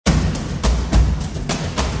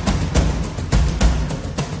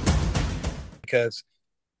because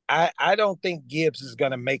I don't think Gibbs is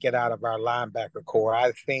going to make it out of our linebacker core.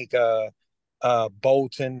 I think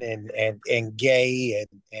Bolton and Gay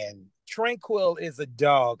and Tranquill is a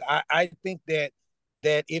dog. I think that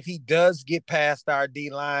if he does get past our D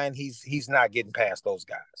line, he's not getting past those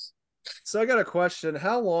guys. So I got a question.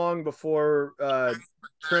 How long before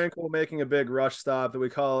Tranquil making a big rush stop that we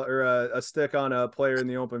call, or a stick on a player in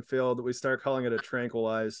the open field, that we start calling it a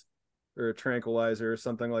tranquilize or a tranquilizer or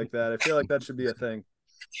something like that? I feel like that should be a thing.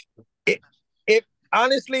 It, if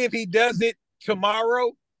honestly, if he does it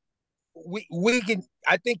tomorrow, we can.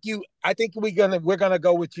 I think we're gonna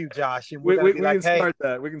go with you, Josh, and we're gonna be We like, can hey. start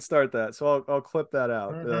that. We can start that. So I'll clip that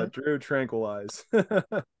out. Mm-hmm, Drue Tranquillize.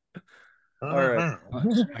 All right.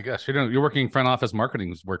 mm-hmm. I guess you're working front office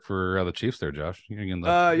marketing work for the Chiefs there, Josh. You're getting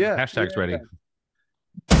the Yeah. hashtags ready.